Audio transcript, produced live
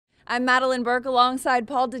I'm Madelyn Burke alongside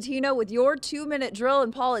Paul Dottino with your 2-minute drill.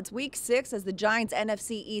 And Paul, it's week 6 as the Giants'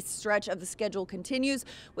 NFC East stretch of the schedule continues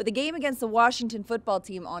with a game against the Washington football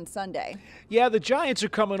team on Sunday. Yeah, the Giants are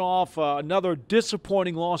coming off another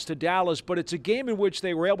disappointing loss to Dallas, but it's a game in which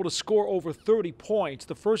they were able to score over 30 points,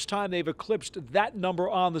 the first time they've eclipsed that number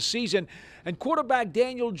on the season. And quarterback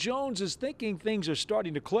Daniel Jones is thinking things are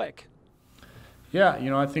starting to click. Yeah,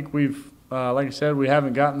 I think we've, like I said, we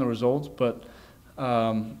haven't gotten the results, but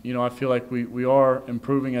I feel like we are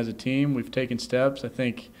improving as a team. We've taken steps. I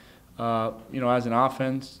think, as an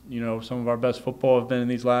offense, some of our best football have been in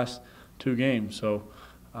these last 2 games. So,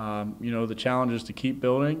 the challenge is to keep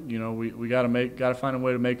building. We got to find a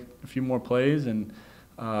way to make a few more plays and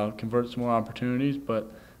convert some more opportunities.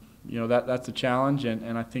 But, that's the challenge,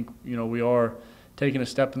 and I think, we are taking a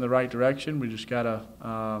step in the right direction. We just got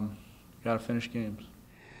to finish games.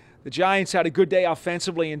 The Giants had a good day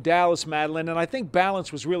offensively in Dallas, Madelyn, and I think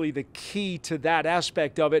balance was really the key to that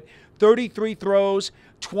aspect of it. 33 throws,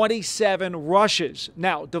 27 rushes.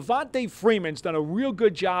 Now, Devontae Freeman's done a real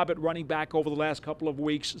good job at running back over the last couple of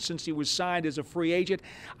weeks since he was signed as a free agent.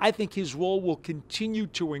 I think his role will continue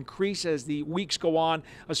to increase as the weeks go on,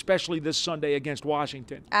 especially this Sunday against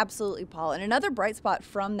Washington. Absolutely, Paul. And another bright spot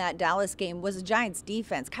from that Dallas game was the Giants'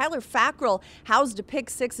 defense. Fackrell housed a pick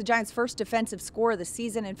 6, the Giants' first defensive score of the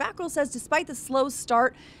season. And Fackrell says despite the slow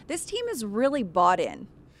start, this team is really bought in.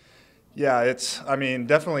 Yeah,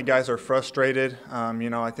 definitely guys are frustrated.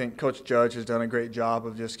 I think Coach Judge has done a great job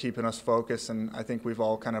of just keeping us focused, and I think we've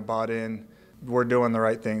all kind of bought in. We're doing the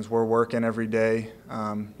right things. We're working every day,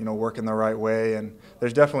 working the right way, and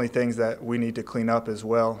there's definitely things that we need to clean up as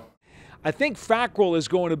well. I think Fackrell is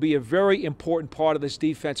going to be a very important part of this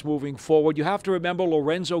defense moving forward. You have to remember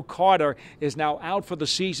Lorenzo Carter is now out for the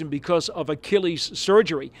season because of Achilles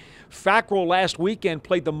surgery. Fackrell last weekend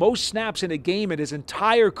played the most snaps in a game in his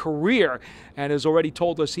entire career and has already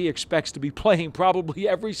told us he expects to be playing probably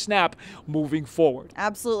every snap moving forward.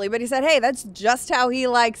 Absolutely, but he said, hey, that's just how he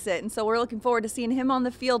likes it. And so we're looking forward to seeing him on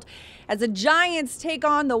the field as the Giants take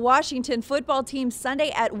on the Washington football team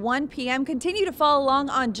Sunday at 1 p.m. Continue to follow along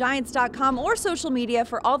on Giants.com or social media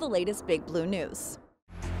for all the latest Big Blue news.